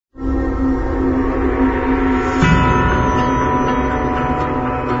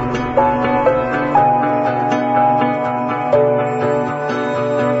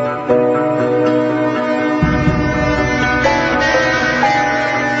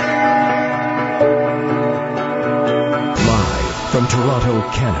Toronto,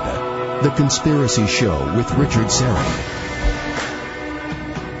 Canada, The Conspiracy Show with Richard Serra.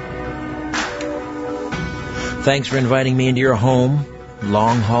 Thanks for inviting me into your home,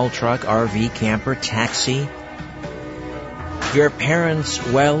 long-haul truck, RV, camper, taxi, your parents'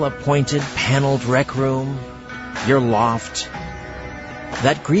 well-appointed paneled rec room, your loft,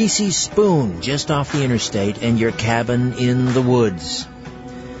 that greasy spoon just off the interstate, and your cabin in the woods.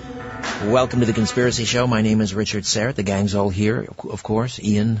 Welcome to The Conspiracy Show. My name is Richard Serra. The gang's all here, of course,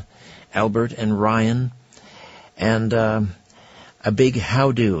 Ian, Albert, and Ryan. And a big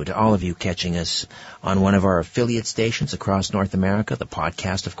how-do to all of you catching us on one of our affiliate stations across North America. The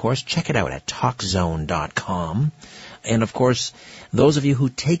podcast, of course, check it out at talkzone.com. And, of course, those of you who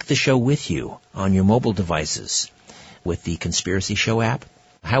take the show with you on your mobile devices with the Conspiracy Show app,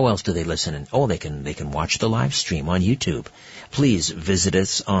 how else do they listen? They can watch the live stream on YouTube. Please visit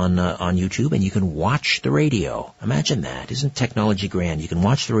us on YouTube, and you can watch the radio. Imagine that. Isn't technology grand? You can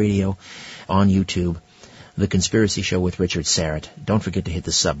watch the radio on YouTube, The Conspiracy Show with Richard Serra. Don't forget to hit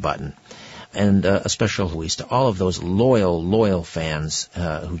the sub button. And a special louise to all of those loyal fans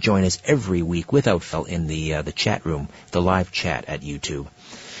who join us every week without fail in the chat room, the live chat at YouTube.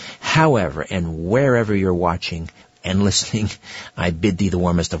 However, and wherever you're watching and listening, I bid thee the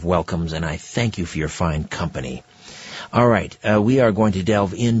warmest of welcomes, and I thank you for your fine company. All right, we are going to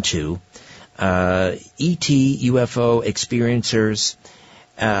delve into ET, UFO experiencers,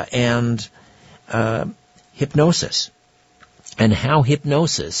 and hypnosis, and how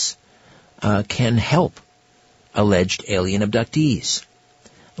hypnosis can help alleged alien abductees.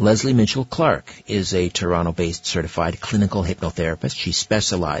 Leslie Mitchell Clarke is a Toronto-based certified clinical hypnotherapist. She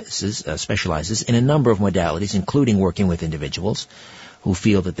specializes in a number of modalities, including working with individuals who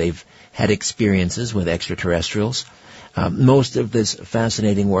feel that they've had experiences with extraterrestrials. Most of this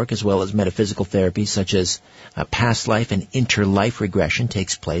fascinating work, as well as metaphysical therapy such as past life and interlife regression,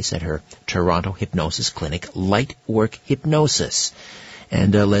 takes place at her Toronto hypnosis clinic, Lightwork Hypnosis.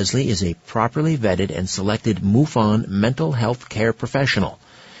 And Leslie is a properly vetted and selected MUFON mental health care professional.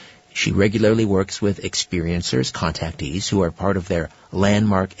 She regularly works with experiencers, contactees, who are part of their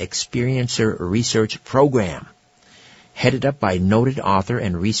landmark Experiencer Research Program, headed up by noted author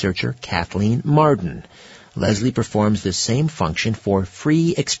and researcher Kathleen Marden. Leslie performs the same function for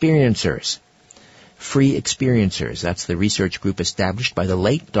free experiencers. Free experiencers, that's the research group established by the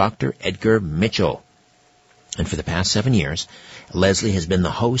late Dr. Edgar Mitchell. And for the past 7 years, Leslie has been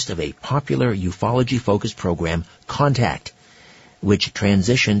the host of a popular ufology-focused program, Contact, which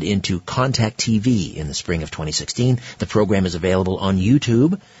transitioned into Contact TV in the spring of 2016. The program is available on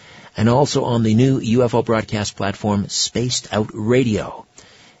YouTube and also on the new UFO broadcast platform, Spaced Out Radio,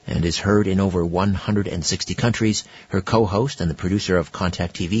 and is heard in over 160 countries. Her co-host and the producer of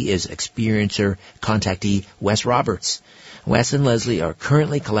Contact TV is experiencer contactee Wes Roberts. Wes and Leslie are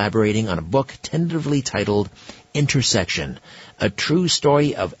currently collaborating on a book tentatively titled Intersection, a true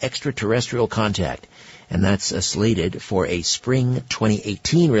story of extraterrestrial contact, and that's slated for a spring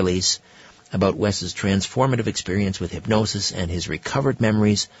 2018 release about Wes's transformative experience with hypnosis and his recovered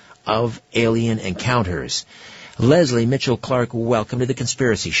memories of alien encounters. Leslie Mitchell Clarke, welcome to The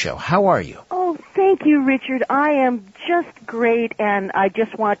Conspiracy Show. How are you? Oh, thank you, Richard. I am just great, and I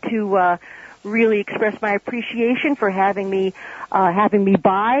just want to really express my appreciation for having me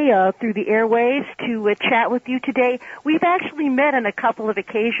by through the airwaves to chat with you today. We've actually met on a couple of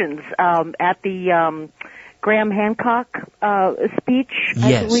occasions at the Graham Hancock speech,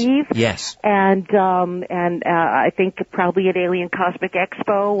 I believe. Yes. And I think probably at Alien Cosmic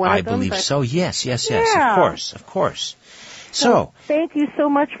Expo. I believe so. Yes. Yeah. Of course. So thank you so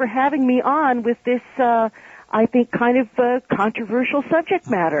much for having me on with this, I think, kind of controversial subject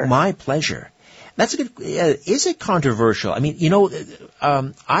matter. My pleasure. That's a good. Is it controversial? I mean,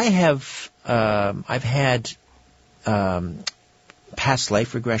 I've had past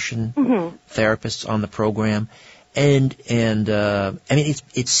life regression therapists on the program, and I mean,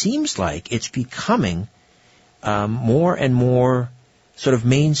 it seems like it's becoming more and more sort of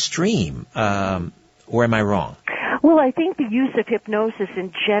mainstream. Or am I wrong? Well, I think the use of hypnosis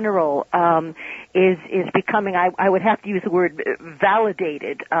in general is becoming, I would have to use the word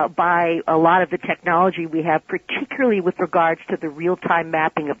validated by a lot of the technology we have, particularly with regards to the real-time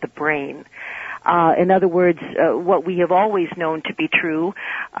mapping of the brain. In other words, what we have always known to be true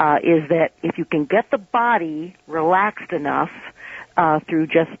is that if you can get the body relaxed enough through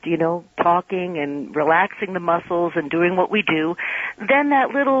just, talking and relaxing the muscles and doing what we do, then that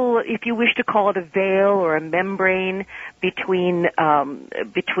little, if you wish to call it a veil or a membrane between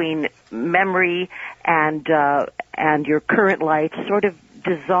memory and your current life sort of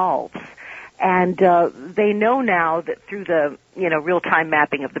dissolves. And they know now that through the real-time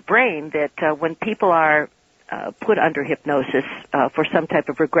mapping of the brain that when people are put under hypnosis for some type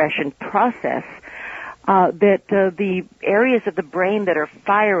of regression process, that the areas of the brain that are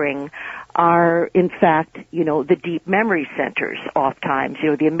firing are, in fact, the deep memory centers oftentimes,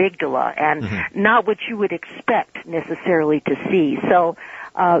 the amygdala, and not what you would expect necessarily to see. So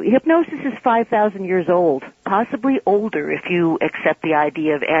hypnosis is 5,000 years old, possibly older if you accept the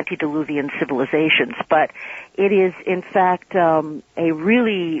idea of antediluvian civilizations, but it is, in fact, a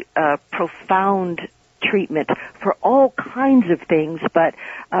really profound treatment for all kinds of things, but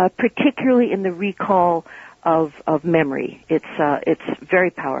particularly in the recall of memory. It's very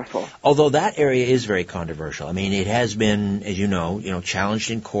powerful. Although that area is very controversial. I mean, it has been, as you know, challenged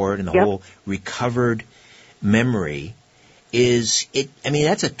in court, and the whole recovered memory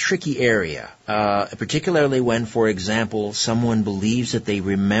that's a tricky area, particularly when, for example, someone believes that they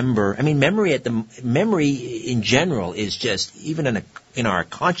remember. I mean, memory in general is just, even in our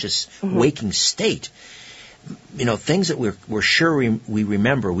conscious waking state, things that we're sure we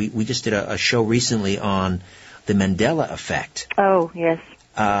remember. We just did a show recently on the Mandela effect. Oh, yes.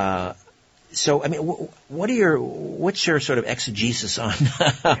 So, I mean, what's your sort of exegesis on,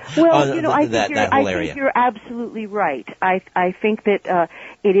 well, I think you're absolutely right. I think that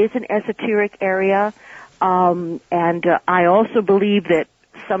it is an esoteric area, and I also believe that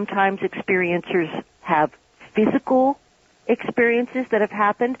sometimes experiencers have physical experiences that have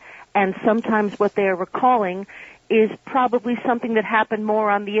happened, and sometimes what they are recalling is probably something that happened more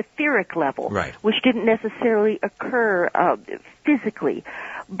on the etheric level, right, which didn't necessarily occur physically.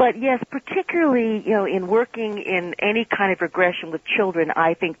 But yes, particularly, in working in any kind of regression with children,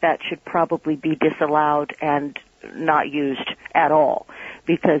 I think that should probably be disallowed and not used at all,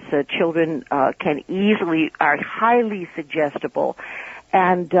 because children are highly suggestible.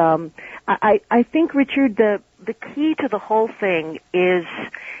 And I think, Richard, the key to the whole thing is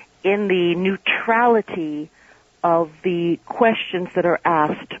in the neutrality of the questions that are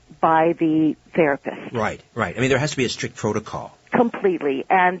asked by the therapist. Right. I mean, there has to be a strict protocol. Completely.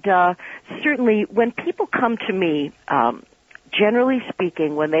 And certainly when people come to me, generally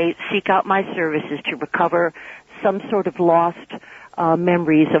speaking, when they seek out my services to recover some sort of lost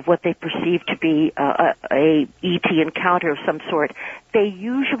memories of what they perceive to be a ET encounter of some sort, they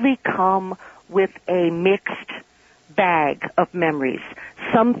usually come with a mixed bag of memories.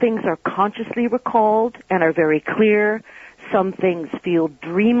 Some things are consciously recalled and are very clear. Some things feel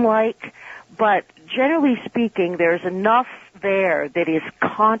dreamlike. But generally speaking, there's enough there that is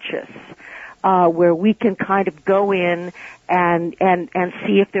conscious, where we can kind of go in and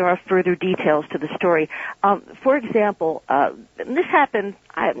see if there are further details to the story. For example, this happened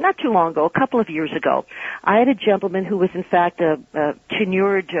not too long ago, a couple of years ago. I had a gentleman who was in fact a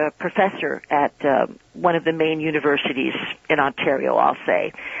tenured professor at one of the main universities in Ontario, I'll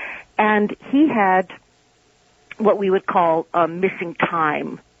say. And he had what we would call a missing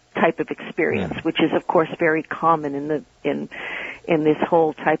time type of experience, which is of course very common in this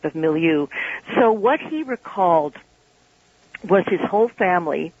whole type of milieu. So what he recalled was his whole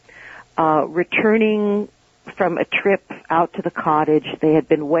family returning from a trip out to the cottage. They had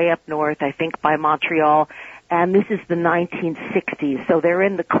been way up north, I think by Montreal, and this is the 1960s. So they're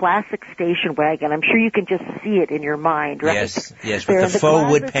in the classic station wagon. I'm sure you can just see it in your mind, right? Yes, with the faux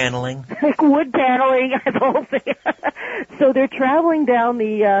wood paneling. Wood paneling, the whole thing. So they're traveling down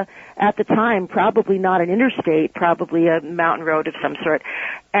the, at the time, probably not an interstate, probably a mountain road of some sort.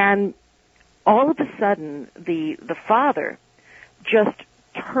 And all of a sudden, the father just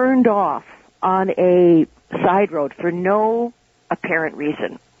turned off on a side road for no apparent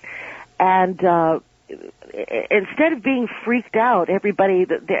reason. And instead of being freaked out, everybody,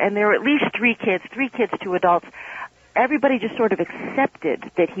 and there were at least three kids, 2 adults, everybody just sort of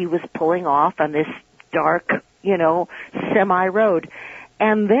accepted that he was pulling off on this dark, semi-road.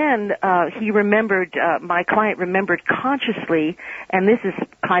 And then he remembered, my client remembered consciously, and this is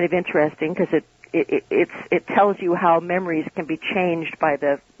kind of interesting because it tells you how memories can be changed by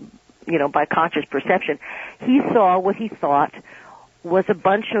by conscious perception. He saw what he thought was a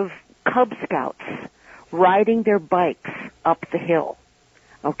bunch of Cub Scouts riding their bikes up the hill.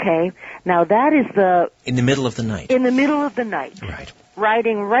 Okay? Now that is in the middle of the night. In the middle of the night. Right.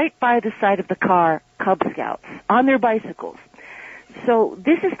 Riding right by the side of the car, Cub Scouts, on their bicycles. So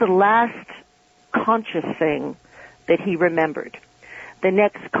this is the last conscious thing that he remembered. The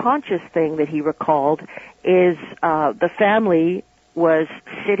next conscious thing that he recalled is the family was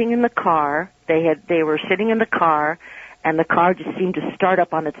sitting in the car. They were sitting in the car, and the car just seemed to start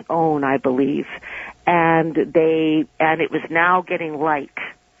up on its own, I believe. And it was now getting light.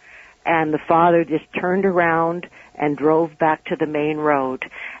 and the father just turned around and drove back to the main road,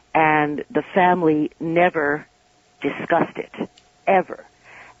 and the family never discussed it, ever.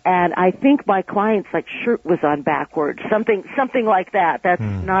 And I think my client's shirt was on backwards, something like that. That's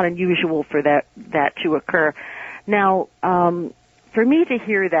not unusual for that to occur. Now, for me to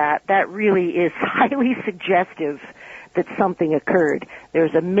hear that really is highly suggestive that something occurred.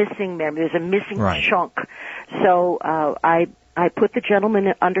 There's a missing memory. There's a missing chunk. So I put the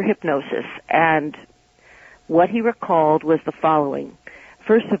gentleman under hypnosis, and what he recalled was the following.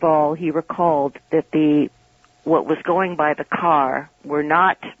 First of all, he recalled that what was going by the car were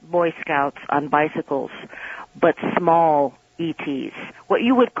not Boy Scouts on bicycles, but small ETs, what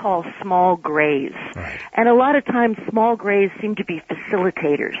you would call small grays. Right. And a lot of times small grays seem to be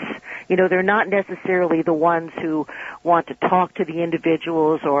facilitators. They're not necessarily the ones who want to talk to the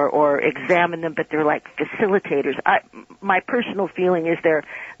individuals or examine them, but they're like facilitators. My personal feeling is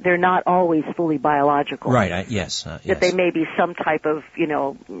they're not always fully biological. Right, yes. That they may be some type of,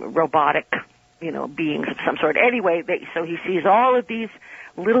 robotic, beings of some sort. Anyway, so he sees all of these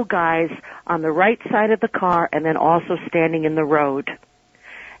little guys on the right side of the car and then also standing in the road.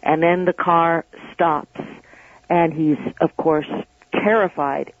 And then the car stops, and he's, of course,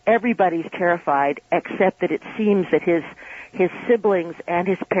 terrified. Everybody's terrified, except that it seems that his siblings and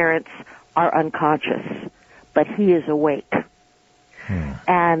his parents are unconscious, but he is awake.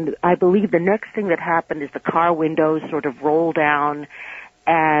 And I believe the next thing that happened is the car windows sort of roll down,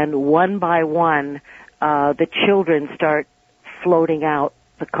 and one by one, the children start floating out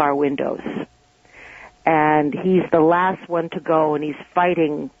the car windows. And he's the last one to go, and he's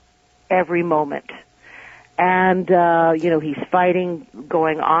fighting every moment. And, he's fighting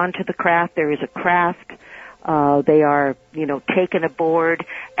going on to the craft. There is a craft. They are, taken aboard.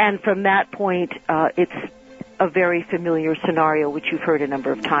 And from that point, it's a very familiar scenario, which you've heard a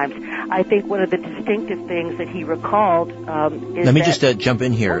number of times. I think one of the distinctive things that he recalled is Let me just jump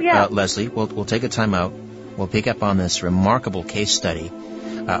in here, Leslie. We'll take a time out. We'll pick up on this remarkable case study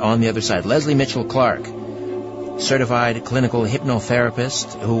on the other side. Leslie Mitchell Clarke, certified clinical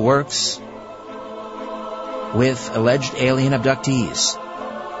hypnotherapist who works with alleged alien abductees,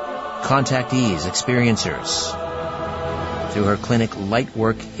 contactees, experiencers, through her clinic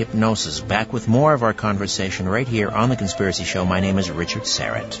Lightwork Hypnosis. Back with more of our conversation right here on The Conspiracy Show. My name is Richard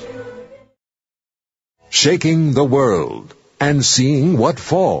Serrett. Shaking the world and seeing what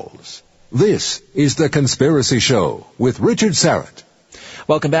falls. This is The Conspiracy Show with Richard Serrett.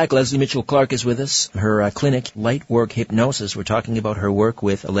 Welcome back. Leslie Mitchell Clarke is with us. Her clinic Lightwork Hypnosis. We're talking about her work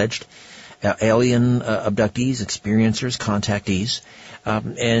with alleged alien abductees, experiencers, contactees.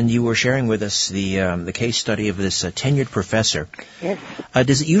 And you were sharing with us the case study of this tenured professor. Yes.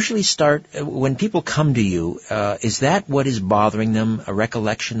 Does it usually start when people come to you? Is that what is bothering them? A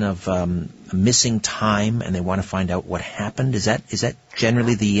recollection of missing time, and they want to find out what happened? Is that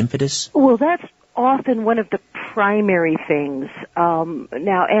generally the impetus? Well, that's often one of the primary things.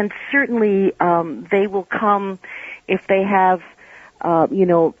 Now, and certainly they will come if they have,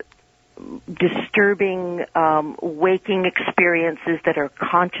 disturbing waking experiences that are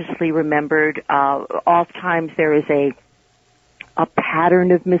consciously remembered. Oftentimes there is a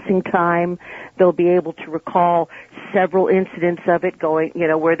pattern of missing time. They'll be able to recall several incidents of it going,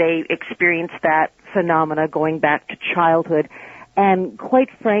 where they experienced that phenomena going back to childhood. And quite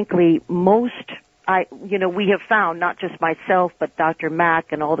frankly, we have found, not just myself, but Dr.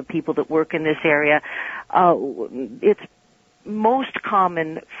 Mack and all the people that work in this area, it's most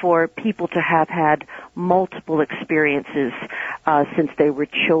common for people to have had multiple experiences since they were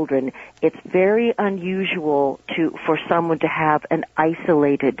children. It's very unusual for someone to have an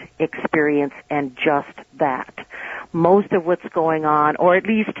isolated experience and just that. Most of what's going on, or at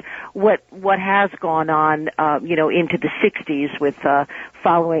least what has gone on, into the 60s with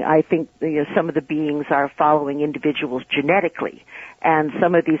following. I think some of the beings are following individuals genetically, and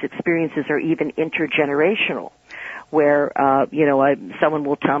some of these experiences are even intergenerational, where, someone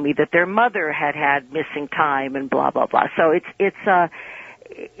will tell me that their mother had missing time and blah, blah, blah. So it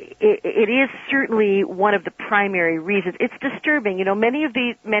is certainly one of the primary reasons. It's disturbing. Many of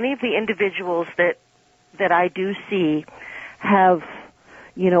the individuals that I do see have,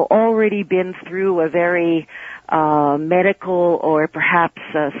 already been through a very, medical or perhaps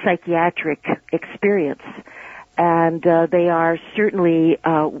psychiatric experience. And, they are certainly,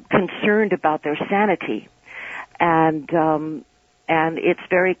 concerned about their sanity. And it's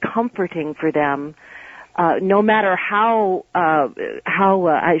very comforting for them, no matter how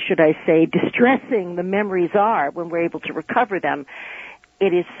should I say, distressing the memories are when we're able to recover them.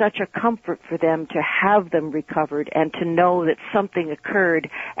 it is such a comfort for them to have them recovered and to know that something occurred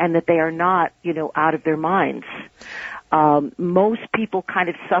and that they are not, out of their minds. Most people kind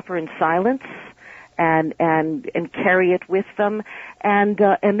of suffer in silence and carry it with them, and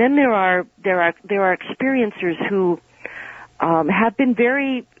then there are experiencers who have been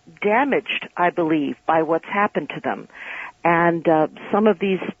very damaged, I believe, by what's happened to them, and some of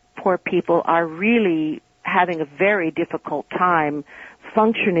these poor people are really having a very difficult time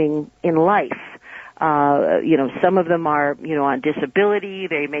functioning in life. Some of them are, on disability.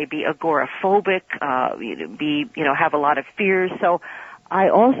 They may be agoraphobic, have a lot of fears. So I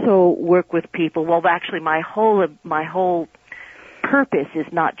also work with people. Well, actually, my whole purpose is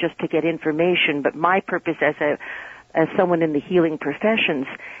not just to get information, but my purpose as someone in the healing professions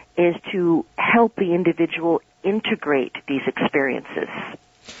is to help the individual integrate these experiences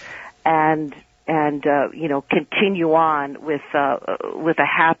and continue on with a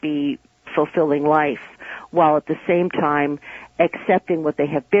happy, fulfilling life, while at the same time accepting what they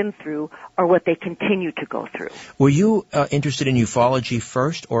have been through or what they continue to go through. Were you interested in ufology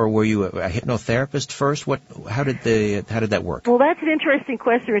first, or were you a hypnotherapist first? How did that work? Well, that's an interesting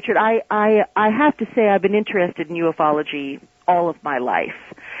question, Richard. I have to say I've been interested in ufology all of my life.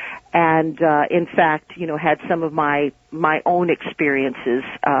 And, in fact, had some of my own experiences,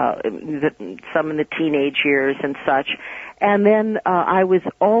 some in the teenage years and such. And then, I was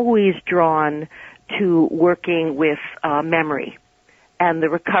always drawn to working with, memory and the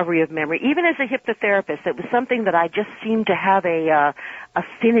recovery of memory. Even as a hypnotherapist, it was something that I just seemed to have a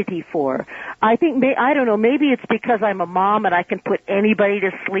affinity for. I think, I don't know, maybe it's because I'm a mom and I can put anybody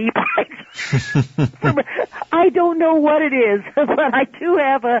to sleep. I don't know what it is, but I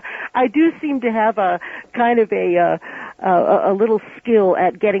do seem to have a kind of a little skill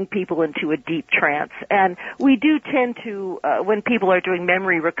at getting people into a deep trance. And we do tend to, when people are doing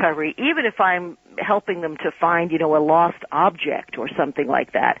memory recovery, even if I'm helping them to find, a lost object or something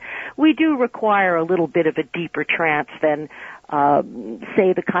like that, we do require a little bit of a deeper trance than,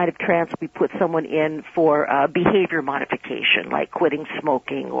 say, the kind of trance we put someone in for behavior modification, like quitting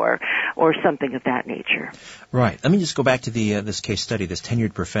smoking or something of that nature. Right. Let me just go back to this case study, this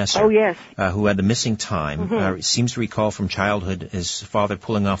tenured professor. Oh, yes. Who had the missing time. Seems to recall from childhood his father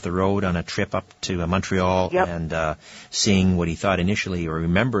pulling off the road on a trip up to Montreal. Yep. And seeing what he thought initially or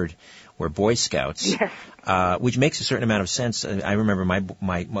remembered were Boy Scouts. Yes. Which makes a certain amount of sense. I remember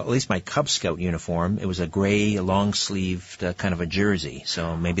at least my Cub Scout uniform. It was a gray, long-sleeved kind of a jersey.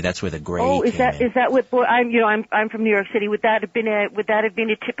 So maybe that's where the gray came in. Is that what? I'm from New York City. Would that have been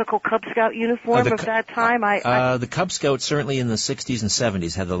a typical Cub Scout uniform of that time? The Cub Scouts certainly in the 60s and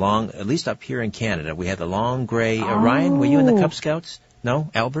 70s had the long. At least up here in Canada, we had the long gray. Ryan, were you in the Cub Scouts? No,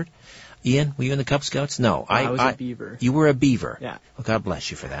 Albert. Ian, were you in the Cub Scouts? No, I was a beaver. You were a beaver. Yeah. Well, God bless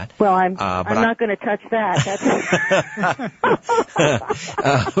you for that. Well, I'm not going to touch that.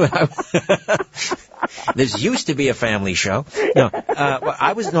 This used to be a family show. No,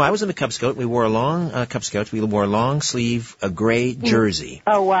 I was in the Cub Scout. We wore Cub Scouts. We wore a long sleeve, a gray jersey.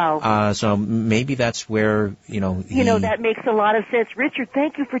 Oh, wow. So maybe that's where, that makes a lot of sense. Richard,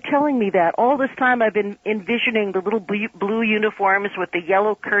 thank you for telling me that. All this time I've been envisioning the little blue uniforms with the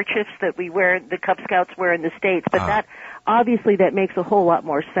yellow kerchiefs that the Cub Scouts wear in the States, but that makes a whole lot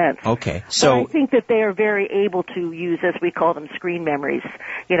more sense. Okay. So but I think that they are very able to use, as we call them, screen memories.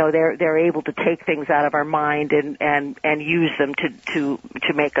 They're able to take things out of our mind and use them to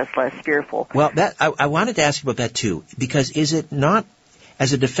make us less fearful. Well, I wanted to ask you about that too, because is it not,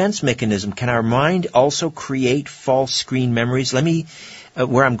 as a defense mechanism, can our mind also create false screen memories?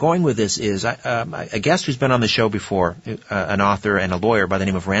 Where I'm going with this is, a guest who's been on the show before, an author and a lawyer by the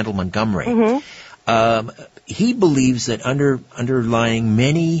name of Randall Montgomery. Mm-hmm. He believes that underlying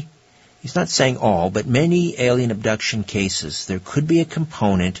many, he's not saying all, but many alien abduction cases, there could be a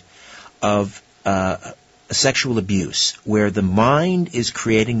component of sexual abuse, where the mind is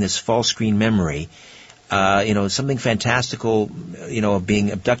creating this false screen memory. Something fantastical, of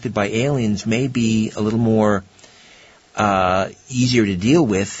being abducted by aliens may be a little more easier to deal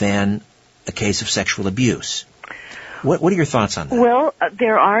with than a case of sexual abuse. What are your thoughts on that? Well,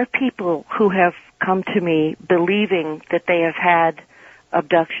 there are people who have come to me believing that they have had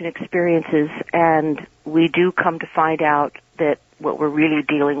abduction experiences, and we do come to find out that what we're really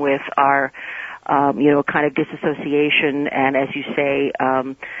dealing with are, kind of disassociation, and as you say,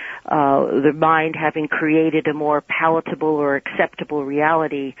 the mind having created a more palatable or acceptable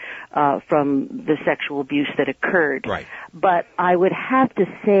reality from the sexual abuse that occurred. Right. But I would have to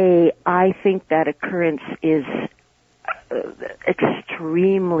say I think that occurrence is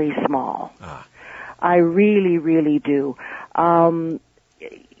extremely small. I really, really do.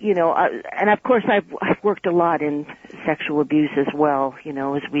 and of course I've worked a lot in sexual abuse as well,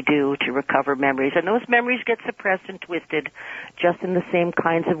 as we do to recover memories. And those memories get suppressed and twisted just in the same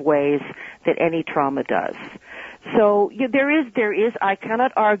kinds of ways that any trauma does. So there is, I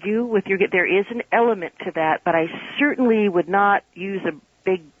cannot argue with there is an element to that, but I certainly would not use a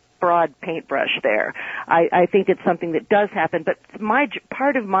big, broad paintbrush there. I think it's something that does happen, but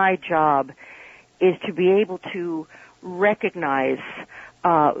part of my job is to be able to recognize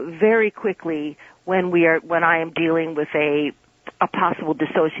very quickly when I am dealing with a possible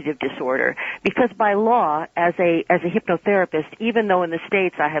dissociative disorder, because by law, as a hypnotherapist, even though in the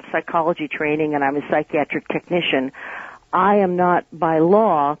States I have psychology training and I'm a psychiatric technician, I am not by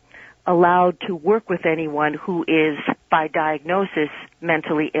law allowed to work with anyone who is by diagnosis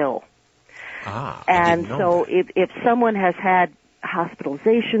mentally ill. And so if someone has had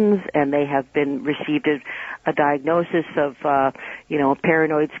hospitalizations and they have received a diagnosis of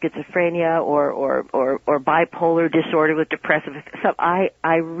paranoid schizophrenia or bipolar disorder with depressive, so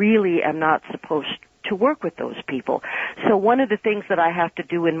I really am not supposed to work with those people. So one of the things that I have to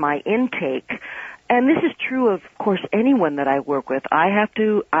do in my intake, and this is true of course anyone that I work with, I have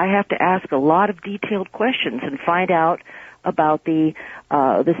to ask a lot of detailed questions and find out about the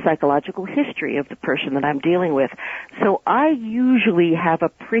psychological history of the person that I'm dealing with. So I usually have a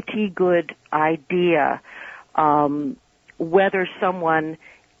pretty good idea whether someone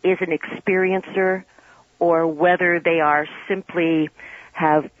is an experiencer or whether they are simply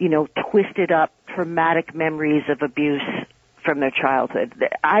have, twisted up traumatic memories of abuse from their childhood.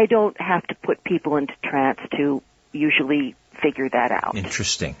 I don't have to put people into trance to usually figure that out.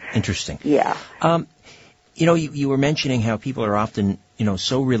 Interesting. Yeah. You were mentioning how people are often,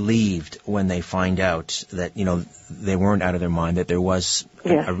 so relieved when they find out that, they weren't out of their mind, that there was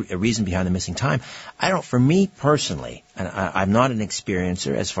a reason behind the missing time. For me personally, and I'm not an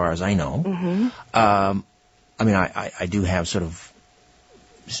experiencer as far as I know. Mm-hmm. I do have sort of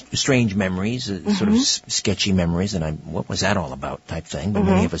strange memories, sort of sketchy memories, and what was that all about type thing, but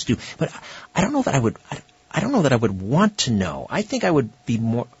many of us do. But I don't know that I would want to know. I think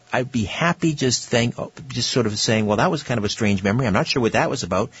I'd be happy just sort of saying, well, that was kind of a strange memory. I'm not sure what that was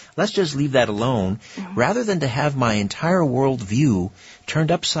about. Let's just leave that alone, rather than to have my entire worldview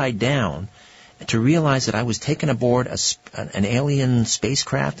turned upside down, to realize that I was taken aboard an alien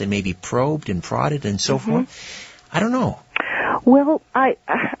spacecraft and maybe probed and prodded and so forth. I don't know. Well, I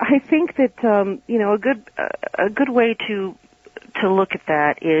think that a good way to look at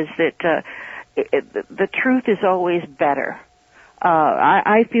that is that the truth is always better.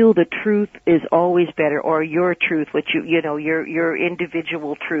 I feel the truth is always better, or your truth, which your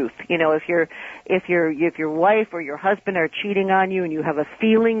individual truth. If your wife or your husband are cheating on you and you have a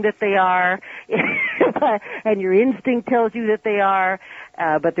feeling that they are, and your instinct tells you that they are,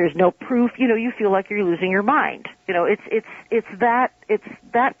 but there's no proof, you feel like you're losing your mind. It's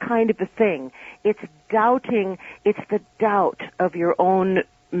that kind of a thing. It's the doubt of your own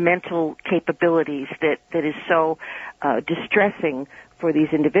mental capabilities that is so distressing for these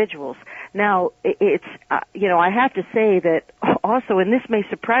individuals. Now, it's I have to say that also, and this may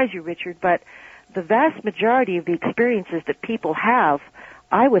surprise you, Richard, but the vast majority of the experiences that people have,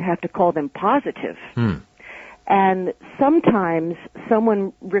 I would have to call them positive. And sometimes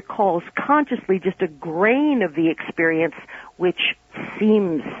someone recalls consciously just a grain of the experience which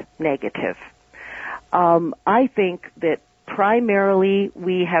seems negative. I think that primarily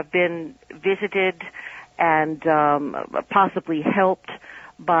we have been visited and possibly helped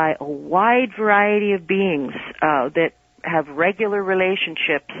by a wide variety of beings that have regular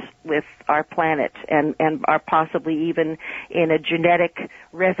relationships with our planet and are possibly even in a genetic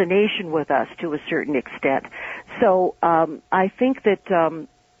resonation with us to a certain extent. So I think that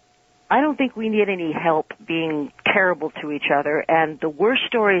I don't think we need any help being terrible to each other. And the worst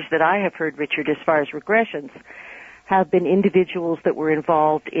stories that I have heard, Richard, as far as regressions, have been individuals that were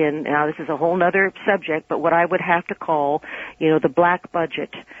involved in, now this is a whole other subject, but what I would have to call, the black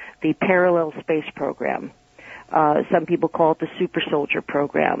budget, the parallel space program. Some people call it the super soldier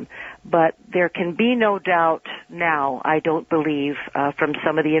program. But there can be no doubt now, I don't believe, from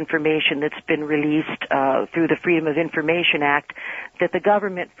some of the information that's been released through the Freedom of Information Act, that the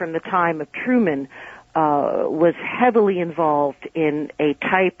government from the time of Truman was heavily involved in a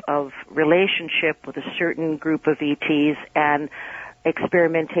type of relationship with a certain group of ETs, and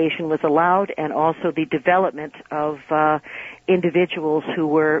experimentation was allowed, and also the development of individuals who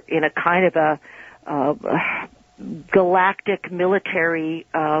were in a kind of a galactic military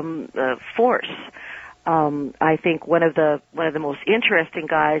force. I think one of the most interesting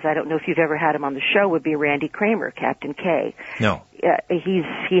guys, I don't know if you've ever had him on the show, would be Randy Kramer, Captain K. No.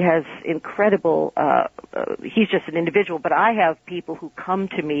 he has incredible. He's just an individual, but I have people who come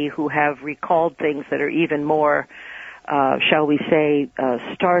to me who have recalled things that are even more, shall we say,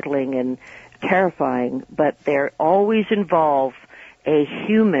 startling and terrifying. But they always involve a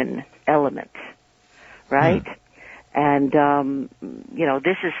human element, right? And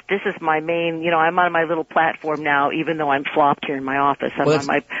this is my main. I'm on my little platform now, even though I'm flopped here in my office.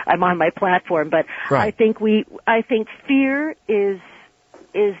 I'm on my platform, but right. I think fear is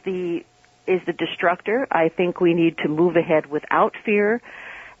the destructor. I think we need to move ahead without fear.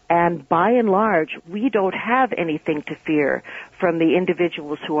 And by and large, we don't have anything to fear from the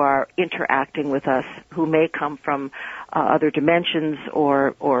individuals who are interacting with us, who may come from other dimensions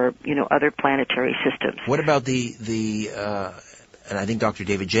or other planetary systems. What about and I think Dr.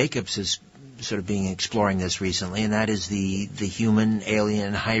 David Jacobs is sort of exploring this recently, and that is the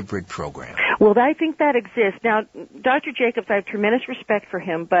human-alien hybrid program. Well, I think that exists. Now, Dr. Jacobs, I have tremendous respect for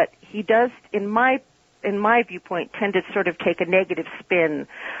him, but he does, in my viewpoint, tend to sort of take a negative spin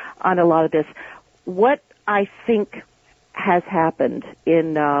on a lot of this. What I think has happened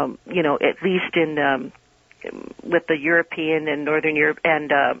in, at least in with the European and Northern Europe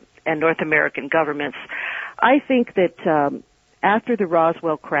and North American governments, I think that after the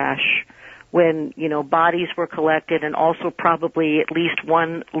Roswell crash, when bodies were collected and also probably at least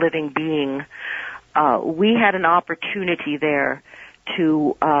one living being, we had an opportunity there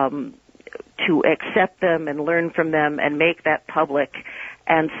to accept them and learn from them and make that public.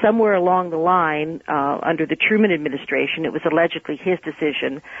 And somewhere along the line, under the Truman administration, it was allegedly his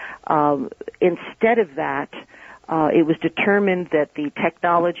decision. Instead of that, it was determined that the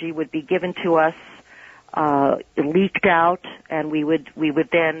technology would be given to us, leaked out, and we would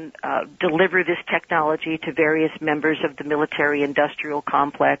then deliver this technology to various members of the military-industrial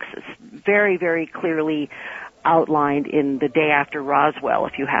complex. It's very, very clearly outlined in The Day After Roswell,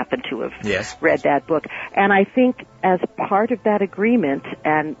 if you happen to have read that book. And I think as part of that agreement,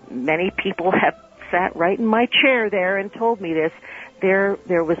 and many people have sat right in my chair there and told me this, there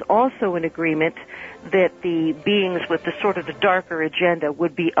was also an agreement that the beings with the sort of the darker agenda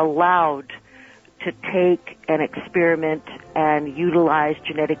would be allowed to take an experiment and utilize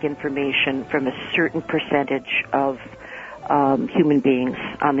genetic information from a certain percentage of human beings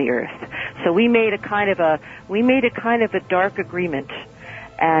on the earth. So we made a kind of a dark agreement,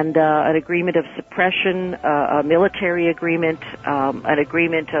 and an agreement of suppression, a military agreement, an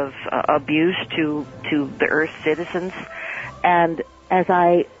agreement of abuse to the Earth's citizens. And as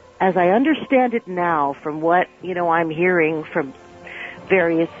I understand it now, from what I'm hearing from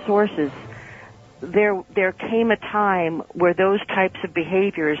various sources, there came a time where those types of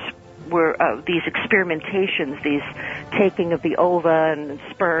behaviors were these experimentations, these taking of the ova and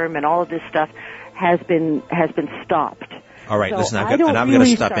sperm and all of this stuff has been stopped. All right, so listen, I'm going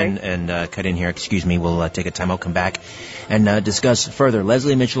to stop in and cut in here. Excuse me. We'll take a time. I'll come back and discuss further.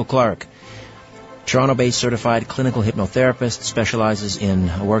 Leslie Mitchell Clarke, Toronto-based certified clinical hypnotherapist, specializes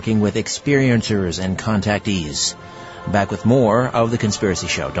in working with experiencers and contactees. Back with more of The Conspiracy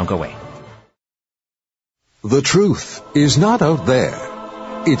Show. Don't go away. The truth is not out there.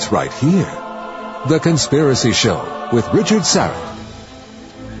 It's right here. The Conspiracy Show with Richard Sarrett.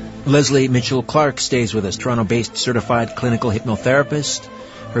 Leslie Mitchell Clarke stays with us, Toronto-based certified clinical hypnotherapist.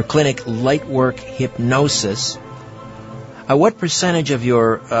 Her clinic, Lightwork Hypnosis. What percentage of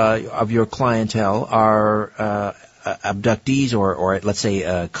your clientele are abductees or let's say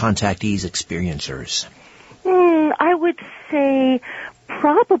contactees, experiencers? I would say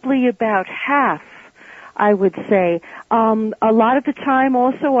probably about half. I would say. A lot of the time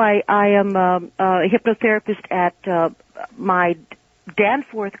also I am a hypnotherapist at my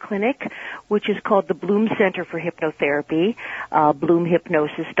Danforth clinic, which is called the Bloom Center for Hypnotherapy,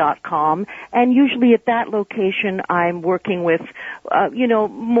 bloomhypnosis.com. And usually at that location I'm working with,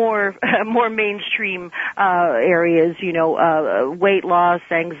 more mainstream areas, weight loss,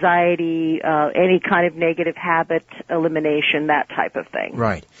 anxiety, any kind of negative habit elimination, that type of thing.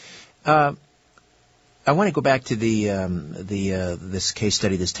 Right. I want to go back to this case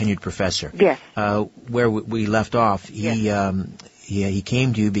study, this tenured professor. Yes. Where we left off, he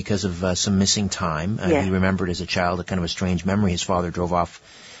came to you because of some missing time. Yes. He remembered as a child a kind of a strange memory. His father drove off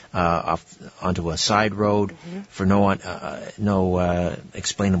onto a side road for no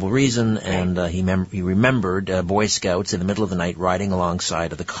explainable reason, and he remembered Boy Scouts in the middle of the night riding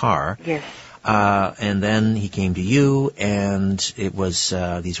alongside of the car. Yes. And then he came to you, and it was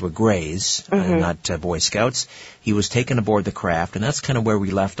these were Greys, not Boy Scouts. He was taken aboard the craft, and that's kind of where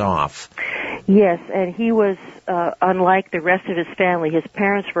we left off. Yes, and he was, unlike the rest of his family, his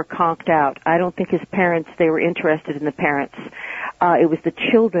parents were conked out. I don't think his parents, they were interested in the parents. it was the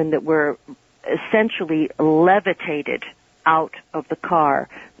children that were essentially levitated out of the car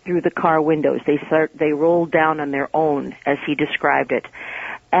through the car windows. They rolled down on their own, as he described it.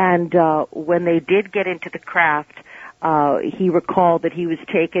 And when they did get into the craft, he recalled that he was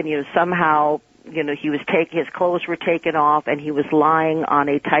taken, somehow, his clothes were taken off, and he was lying on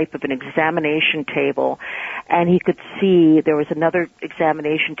a type of an examination table, and he could see there was another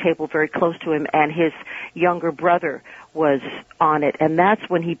examination table very close to him, and his younger brother was on it. And that's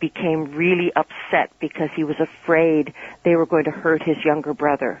when he became really upset, because he was afraid they were going to hurt his younger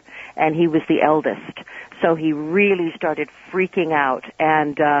brother, and he was the eldest. So he really started freaking out,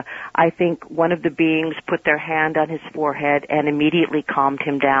 and I think one of the beings put their hand on his forehead and immediately calmed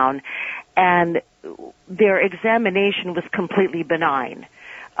him down. And their examination was completely benign.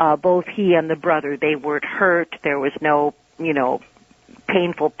 Both he and the brother, they weren't hurt. There was no,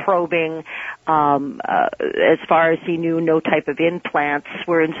 painful probing. As far as he knew, no type of implants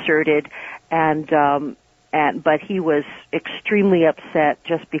were inserted, but he was extremely upset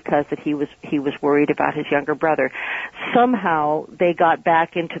just because that he was worried about his younger brother. Somehow they got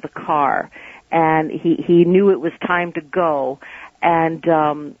back into the car, and he knew it was time to go.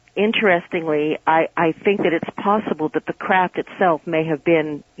 And interestingly, I think that it's possible that the craft itself may have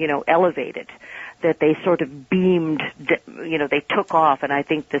been, elevated, that they sort of beamed, they took off, and I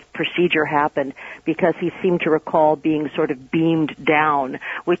think this procedure happened because he seemed to recall being sort of beamed down,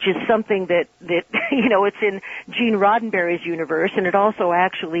 which is something that it's in Gene Roddenberry's universe, and it also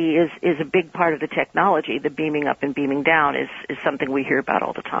actually is a big part of the technology. The beaming up and beaming down is something we hear about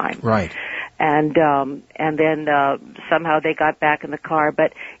all the time. Right. And then somehow they got back in the car,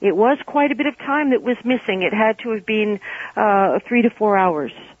 but it was quite a bit of time that was missing. It had to have been 3 to 4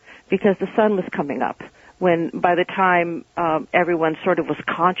 hours, because the sun was coming up by the time everyone sort of was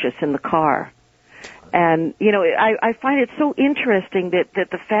conscious in the car. And, I find it so interesting that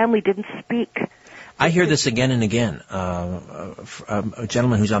the family didn't speak. I hear this again and again. A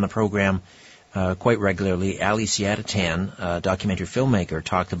gentleman who's on the program quite regularly, Ali Siadatan, a documentary filmmaker,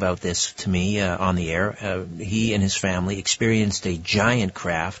 talked about this to me on the air. He and his family experienced a giant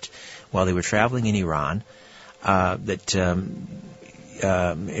craft while they were traveling in Iran that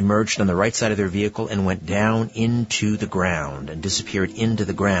emerged on the right side of their vehicle and went down into the ground and disappeared into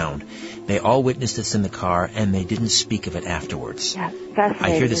the ground. They all witnessed this in the car, and they didn't speak of it afterwards. Yeah, fascinating.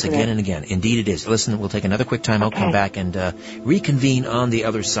 I hear this again and again. Indeed it is. Listen, we'll take another quick time. I'll come back and reconvene on the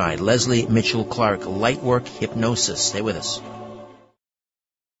other side. Leslie Mitchell Clarke, Lightwork Hypnosis. Stay with us.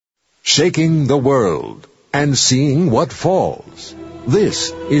 Shaking the world and seeing what falls. This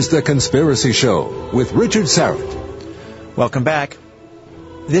is The Conspiracy Show with Richard Sarrett. Welcome back.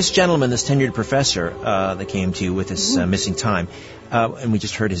 This gentleman, this tenured professor that came to you with this missing time, and we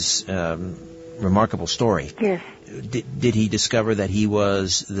just heard his remarkable story. Yes. Did he discover that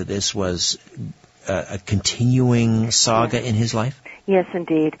this was a continuing saga in his life? Yes,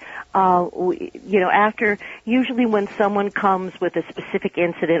 indeed. Usually when someone comes with a specific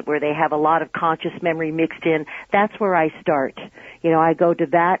incident where they have a lot of conscious memory mixed in, that's where I start. I go to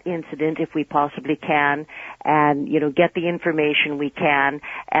that incident if we possibly can, and, get the information we can,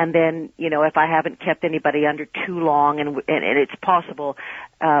 and then, if I haven't kept anybody under too long, and it's possible,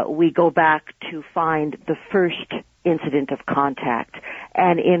 we go back to find the first incident of contact.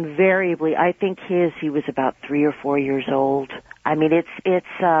 And invariably, I think he was about 3 or 4 years old. I mean,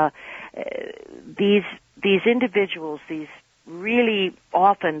 these individuals, these really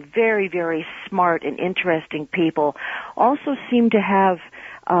often very, very smart and interesting people, also seem to have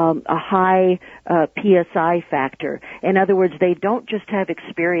a high PSI factor. In other words, they don't just have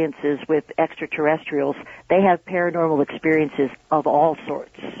experiences with extraterrestrials, they have paranormal experiences of all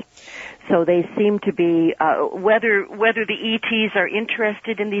sorts. So they seem to be, whether the ETs are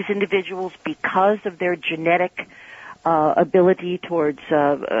interested in these individuals because of their genetic ability towards,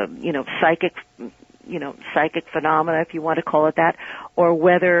 psychic phenomena, if you want to call it that, or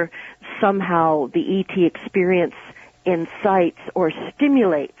whether somehow the ET experience incites or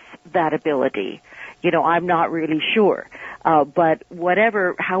stimulates that ability. I'm not really sure. But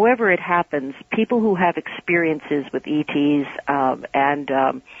however it happens, people who have experiences with ETs,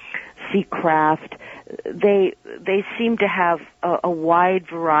 and see craft, they seem to have a wide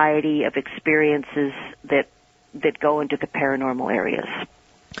variety of experiences that go into the paranormal areas.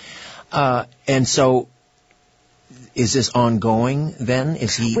 And so, is this ongoing then?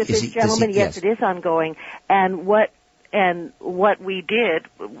 With this gentleman, yes, it is ongoing. And what And what we did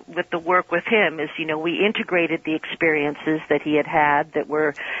with the work with him is, we integrated the experiences that he had that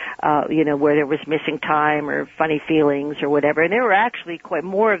were, where there was missing time or funny feelings or whatever. And there were actually quite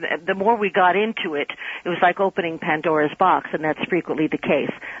more of the more we got into it, it was like opening Pandora's box, and that's frequently the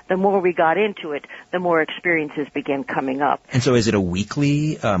case. The more we got into it, the more experiences began coming up. And so is it a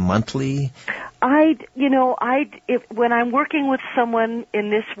weekly, monthly? When I'm working with someone in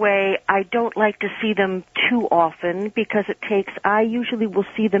this way, I don't like to see them too often because I usually will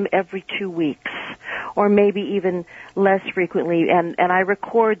see them every 2 weeks or maybe even less frequently, and I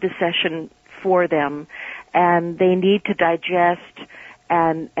record the session for them, and they need to digest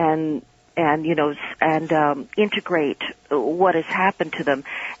and integrate what has happened to them.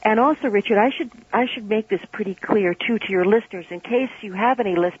 And also, Richard, I should make this pretty clear too to your listeners, in case you have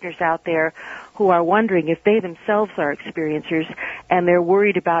any listeners out there who are wondering if they themselves are experiencers and they're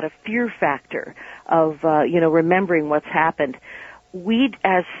worried about a fear factor of remembering what's happened. We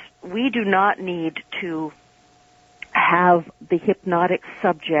do not need to have the hypnotic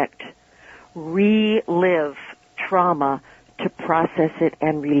subject relive trauma to process it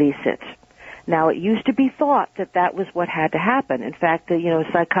and release it. Now, it used to be thought that was what had to happen. In fact,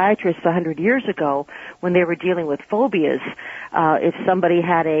 psychiatrists 100 years ago, when they were dealing with phobias, if somebody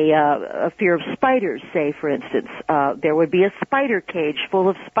had a fear of spiders, say, for instance, there would be a spider cage full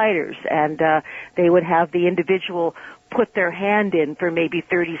of spiders, and they would have the individual put their hand in for maybe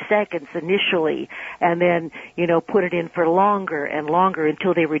 30 seconds initially, and then, put it in for longer and longer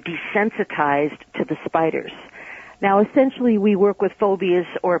until they were desensitized to the spiders. Now, essentially, we work with phobias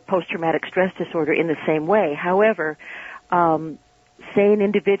or post-traumatic stress disorder in the same way. However, say an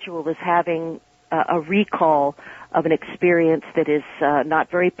individual is having a recall of an experience that is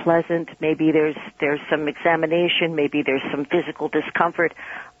not very pleasant. Maybe there's some examination. Maybe there's some physical discomfort.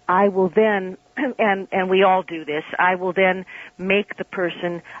 I will then, and we all do this, I will then make the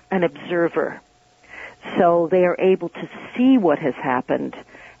person an observer. So they are able to see what has happened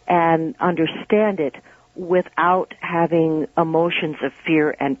and understand it without having emotions of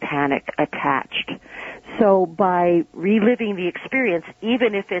fear and panic attached. So by reliving the experience,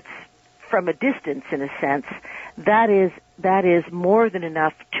 even if it's from a distance in a sense, that is more than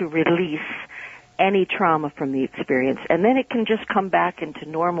enough to release any trauma from the experience. And then it can just come back into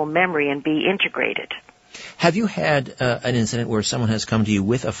normal memory and be integrated. Have you had an incident where someone has come to you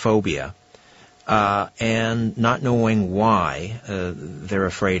with a phobia and not knowing why they're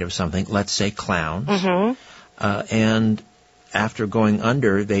afraid of something, let's say clowns, and after going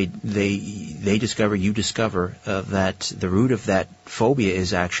under, you discover that the root of that phobia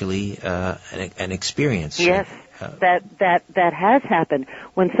is actually an experience. Yes. That has happened.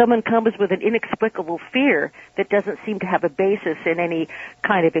 When someone comes with an inexplicable fear that doesn't seem to have a basis in any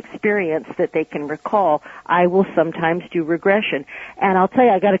kind of experience that they can recall, I will sometimes do regression. And I'll tell you,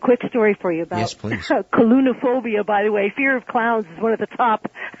 I got a quick story for you about yes, please. Clownophobia, by the way. Fear of clowns is one of the top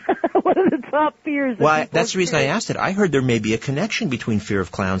fears. Well, that's the reason I asked it. I heard there may be a connection between fear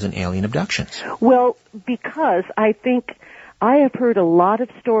of clowns and alien abductions. Well, because I think I have heard a lot of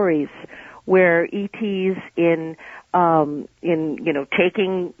stories where ETs in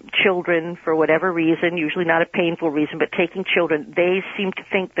taking children for whatever reason, usually not a painful reason, but taking children, they seem to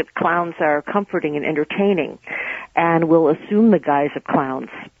think that clowns are comforting and entertaining and will assume the guise of clowns.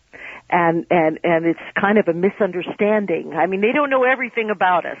 And it's kind of a misunderstanding. I mean, they don't know everything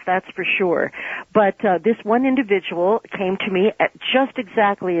about us, that's for sure. But this one individual came to me at just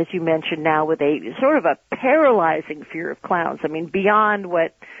exactly as you mentioned now, with a sort of a paralyzing fear of clowns. I mean, beyond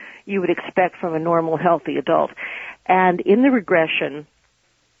what you would expect from a normal, healthy adult. And in the regression,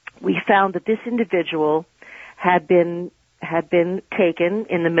 we found that this individual had been taken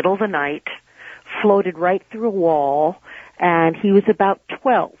in the middle of the night, floated right through a wall, and he was about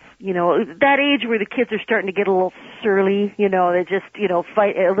 12. That age where the kids are starting to get a little surly, they just,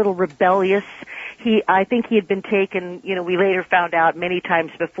 fight, a little rebellious. I think he had been taken, we later found out many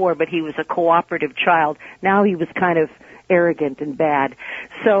times before, but he was a cooperative child. Now he was kind of arrogant and bad.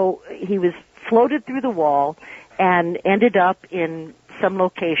 So he was floated through the wall and ended up in some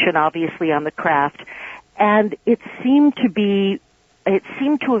location, obviously on the craft, and it seemed to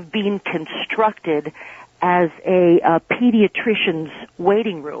have been constructed as a pediatrician's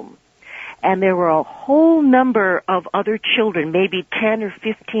waiting room. And there were a whole number of other children, maybe 10 or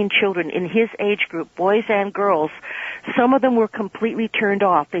 15 children in his age group, boys and girls. Some of them were completely turned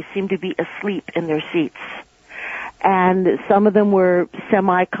off. They seemed to be asleep in their seats. And some of them were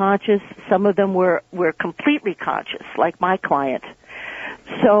semi-conscious. Some of them were completely conscious, like my client.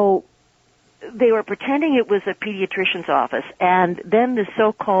 So they were pretending it was a pediatrician's office. And then the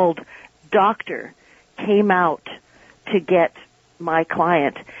so-called doctor came out to get my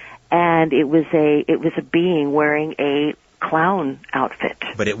client, and it was a being wearing a clown outfit.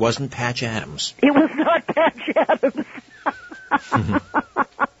 But it wasn't Patch Adams. It was not Patch Adams.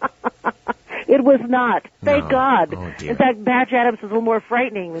 It was not. Thank God. Oh, dear. In fact, Patch Adams was a little more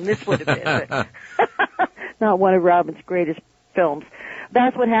frightening than this would have been. Not one of Robin's greatest films.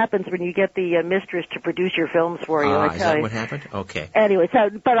 That's what happens when you get the mistress to produce your films for you. Is that what happened? Okay. Anyway,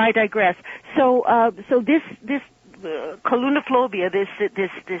 but I digress. So this colunophlobia, this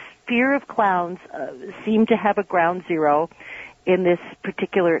fear of clowns, seemed to have a ground zero in this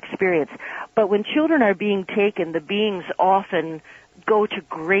particular experience. But when children are being taken, the beings often go to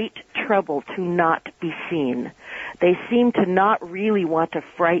great trouble to not be seen. They seem to not really want to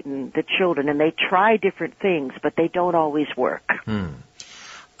frighten the children, and they try different things, but they don't always work.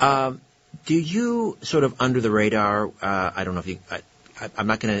 Do you sort of under the radar, I don't know if you, I'm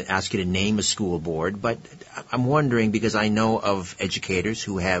not going to ask you to name a school board, but I'm wondering because I know of educators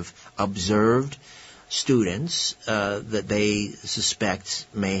who have observed students that they suspect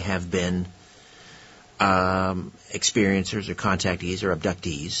may have been experiencers or contactees or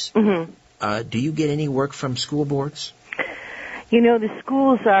abductees. Mm-hmm. Do you get any work from school boards? You know, the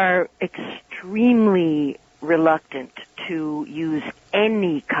schools are extremely reluctant to use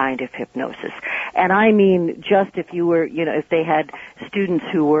any kind of hypnosis. And I mean just if you were, if they had students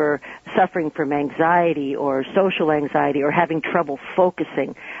who were suffering from anxiety or social anxiety or having trouble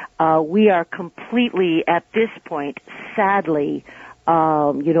focusing, we are completely, at this point, sadly,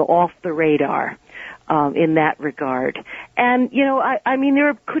 off the radar. In that regard. And, I mean,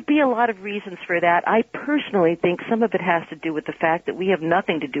 there could be a lot of reasons for that. I personally think some of it has to do with the fact that we have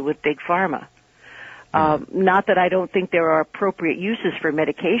nothing to do with Big Pharma. Not that I don't think there are appropriate uses for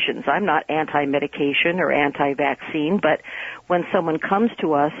medications. I'm not anti-medication or anti-vaccine, but when someone comes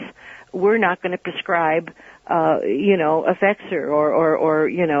to us, we're not going to prescribe, Effexor or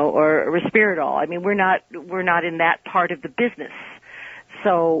Risperdal. I mean, we're not in that part of the business.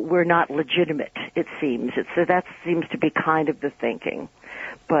 So we're not legitimate, it seems. That seems to be kind of the thinking.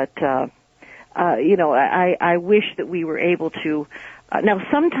 But, I wish that we were able to. Now,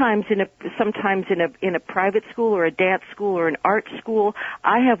 sometimes in a private school or a dance school or an art school,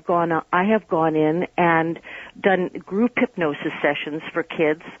 I have gone in and done group hypnosis sessions for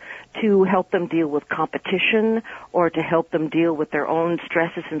kids to help them deal with competition or to help them deal with their own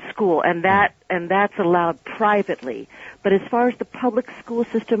stresses in school, and that's allowed privately. But as far as the public school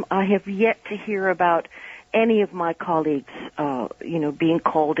system, I have yet to hear about any of my colleagues, being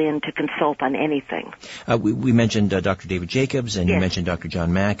called in to consult on anything. We mentioned Dr. David Jacobs, and yes. You mentioned Dr.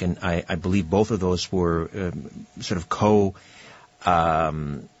 John Mack, and I believe both of those were sort of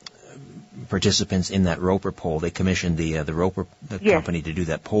participants in that Roper poll. They commissioned the Roper yes. company to do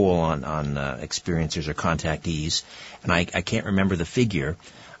that poll on experiencers or contactees, and I can't remember the figure.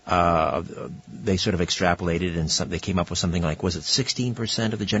 They sort of extrapolated, and they came up with something like, was it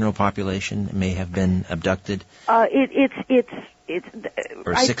 16% of the general population may have been abducted? It's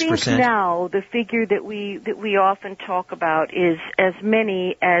or 6%? I think now the figure that we often talk about is as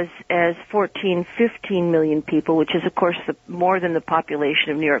many as 14, 15 million people, which is of course more than the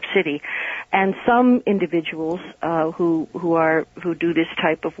population of New York City. And some individuals who do this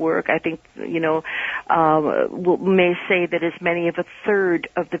type of work, I think may say that as many as a third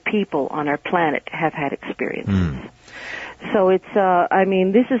of the people on our planet have had experiences. So it's,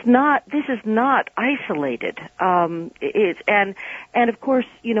 this is not isolated. And of course,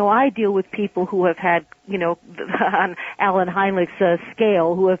 I deal with people who have had, on Alan Heinrich's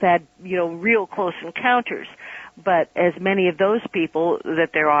scale, who have had, real close encounters. But as many of those people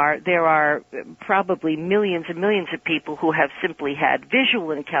that there are probably millions and millions of people who have simply had visual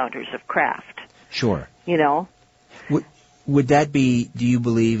encounters of craft. Sure. Would that be, do you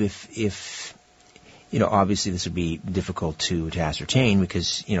believe if obviously this would be difficult to ascertain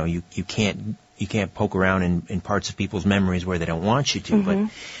because, you can't poke around in parts of people's memories where they don't want you to, mm-hmm.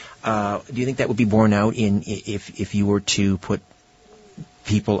 But do you think that would be borne out if you were to put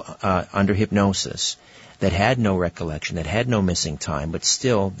people under hypnosis that had no recollection, that had no missing time, but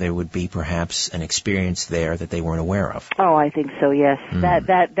still there would be perhaps an experience there that they weren't aware of? Oh, I think so, yes.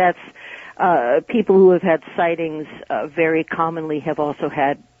 That's people who have had sightings very commonly have also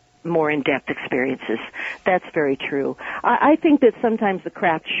had more in-depth experiences. That's very true. I think that sometimes the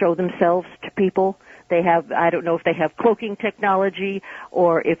crafts show themselves to people. They have, I don't know if they have cloaking technology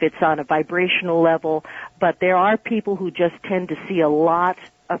or if it's on a vibrational level, but there are people who just tend to see a lot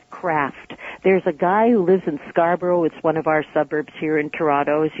of craft. There's a guy who lives in Scarborough. It's one of our suburbs here in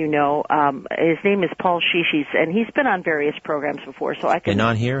Toronto, as you know. His name is Paul Shishis, and he's been on various programs before, so I can... Been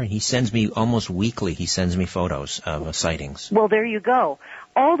on here, and he sends me almost weekly, he sends me photos of sightings. Well, there you go.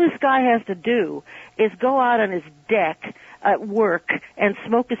 All this guy has to do is go out on his deck at work and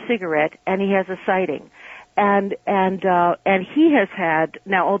smoke a cigarette, and he has a sighting. And he has had,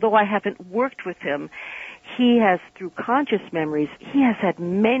 now although I haven't worked with him, he has, through conscious memories, he has had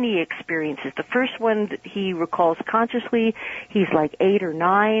many experiences. The first one that he recalls consciously, he's like 8 or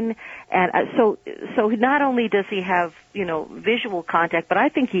 9, and so not only does he have, visual contact, but I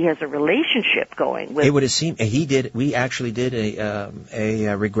think he has a relationship going with... It would have seemed, we actually did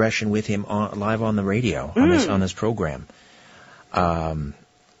a regression with him live on the radio, on this program. That's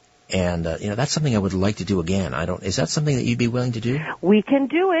something I would like to do again. Is that something that you'd be willing to do? We can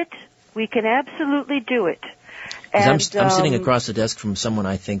do it. We can absolutely do it. I'm sitting across the desk from someone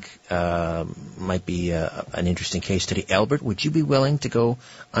I think might be an interesting case today. Albert, would you be willing to go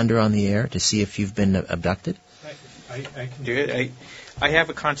under on the air to see if you've been abducted? I can do it. I have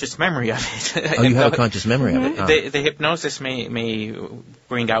a conscious memory of it. Oh, you have a conscious memory of it? The hypnosis may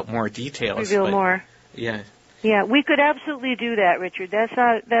bring out more details. Reveal more. Yeah. Yeah, we could absolutely do that, Richard. That's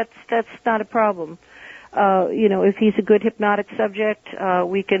not a problem. If he's a good hypnotic subject,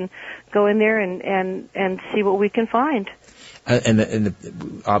 we can go in there and see what we can find.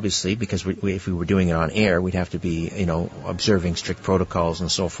 Obviously, because if we were doing it on air, we'd have to be, observing strict protocols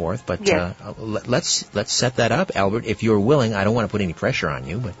and so forth. But yes. Let's set that up, Albert. If you're willing, I don't want to put any pressure on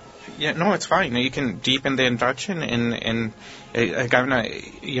you, but. Yeah, no, it's fine. You can deepen the induction, and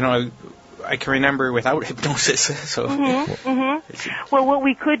I can remember without hypnosis. So. Well, what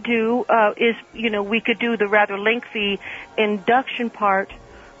we could do is, we could do the rather lengthy induction part,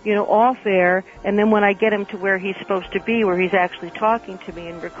 off air, and then when I get him to where he's supposed to be, where he's actually talking to me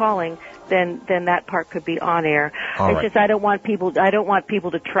and recalling, then that part could be on air. Just I don't want people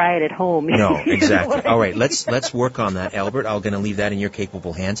to try it at home. No, exactly. All right, let's work on that, Albert. I'm going to leave that in your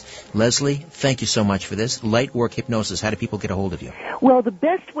capable hands. Leslie, thank you so much for this. Light work hypnosis. How do people get a hold of you? Well, the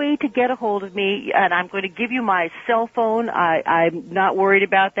best way to get a hold of me, and I'm going to give you my cell phone. I'm not worried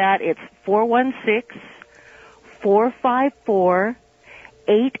about that. It's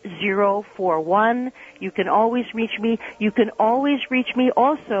 416-454-8041. You can always reach me. You can always reach me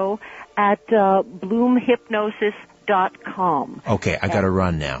also at bloomhypnosis.com. Okay, I got to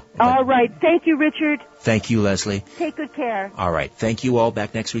run now. All right. Thank you, Richard. Thank you, Leslie. Take good care. All right. Thank you all.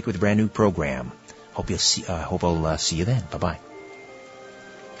 Back next week with a brand new program. Hope I'll see you then. Bye-bye.